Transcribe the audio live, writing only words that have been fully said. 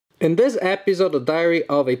In this episode of Diary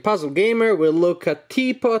of a Puzzle Gamer, we'll look at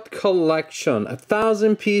Teapot Collection, a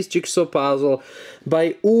 1000-piece jigsaw puzzle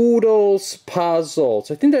by Oodles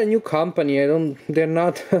Puzzles. I think they're a new company. They're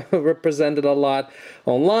not represented a lot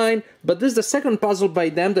online, but this is the second puzzle by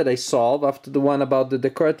them that I solved after the one about the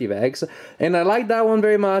decorative eggs, and I like that one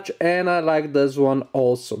very much, and I like this one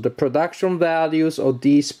also. The production values of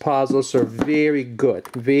these puzzles are very good,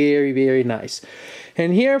 very, very nice.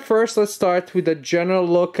 And here first let's start with a general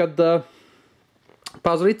look at the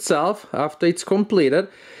puzzle itself after it's completed.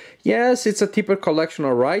 Yes, it's a Teapot collection,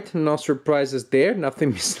 alright, no surprises there,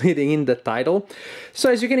 nothing misleading in the title.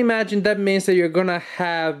 So as you can imagine, that means that you're gonna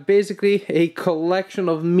have basically a collection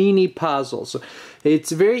of mini puzzles.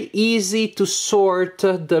 It's very easy to sort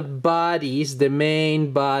the bodies, the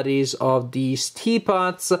main bodies of these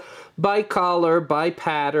teapots by color, by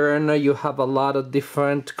pattern. You have a lot of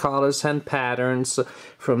different colors and patterns,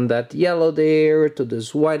 from that yellow there to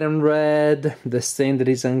this white and red, this thing that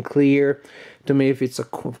is unclear to me if it's a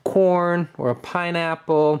corn or a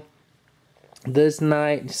pineapple, this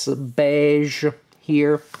nice beige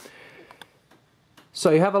here.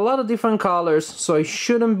 So you have a lot of different colors, so it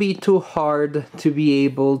shouldn't be too hard to be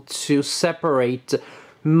able to separate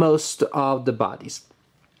most of the bodies.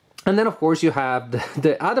 And then of course you have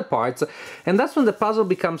the other parts, and that's when the puzzle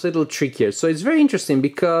becomes a little trickier. So it's very interesting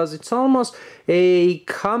because it's almost a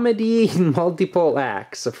comedy in multiple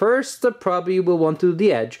acts. First, probably you will want to do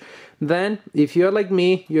the edge. Then, if you're like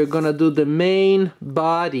me, you're gonna do the main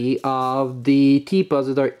body of the teapots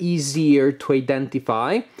that are easier to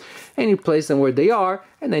identify, and you place them where they are,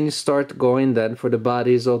 and then you start going then for the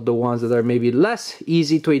bodies of the ones that are maybe less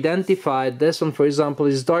easy to identify. This one, for example,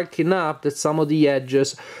 is dark enough that some of the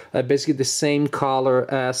edges are basically the same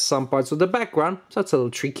color as some parts of the background, so that's a little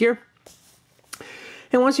trickier.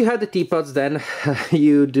 And once you have the teapots, then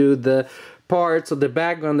you do the parts of the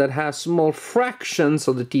background that have small fractions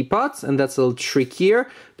of the teapots, and that's a little trickier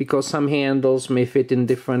because some handles may fit in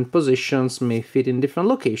different positions, may fit in different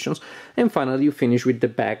locations, and finally you finish with the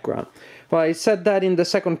background. Well, I said that in the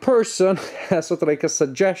second person as sort of like a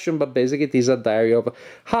suggestion, but basically it is a diary of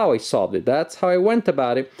how I solved it. That's how I went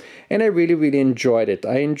about it, and I really, really enjoyed it.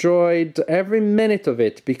 I enjoyed every minute of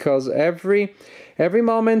it because every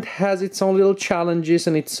moment has its own little challenges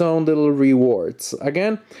and its own little rewards.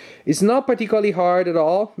 Again, it's not particularly hard at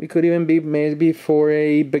all. It could even be maybe for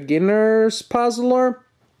a beginner's puzzler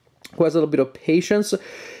who has a little bit of patience.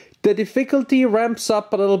 The difficulty ramps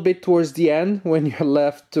up a little bit towards the end when you're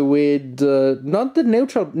left with not the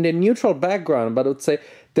neutral background, but I would say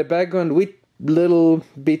the background with little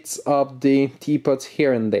bits of the teapots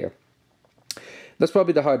here and there. That's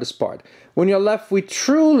probably the hardest part. When you're left with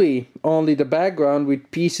truly only the background,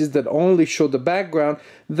 with pieces that only show the background,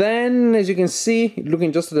 then as you can see,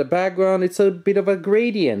 looking just at the background, it's a bit of a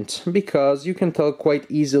gradient because you can tell quite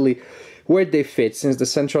easily where they fit, since the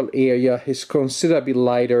central area is considerably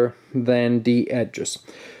lighter than the edges.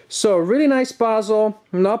 So really nice puzzle,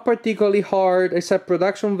 not particularly hard. I said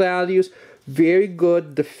production values, very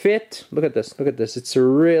good. The fit, look at this, it's a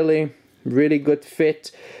really good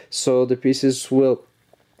fit, so the pieces will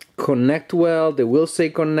connect well, they will stay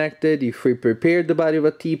connected. If we prepare the body of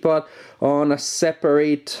a teapot on a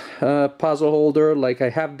separate puzzle holder like I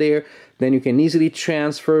have there, then you can easily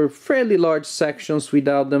transfer fairly large sections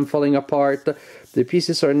without them falling apart. The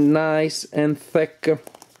pieces are nice and thick,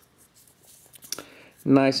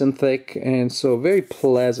 and so very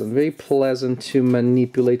pleasant to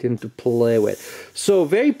manipulate and to play with. So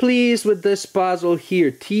very pleased with this puzzle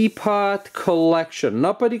here, Teapot Collection.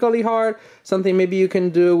 Not particularly hard, something maybe you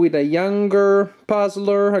can do with a younger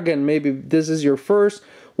puzzler. Again, maybe this is your first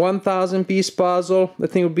 1000-piece puzzle, I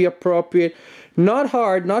think would be appropriate. Not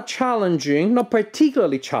hard, not challenging, not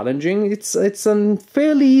particularly challenging. It's a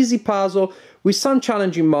fairly easy puzzle with some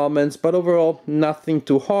challenging moments, but overall nothing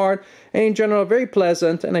too hard, and in general very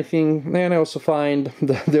pleasant. And I also find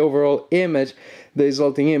the overall image, the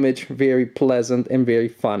resulting image, very pleasant and very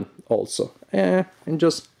fun also. And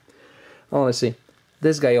just honestly,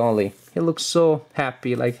 this guy only, he looks so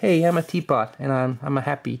happy, like, hey, I'm a teapot and I'm a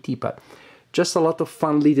happy teapot. Just a lot of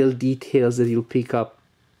fun little details that you'll pick up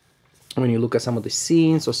when you look at some of the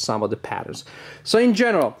scenes or some of the patterns. So in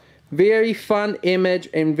general, very fun image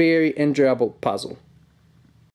and very enjoyable puzzle.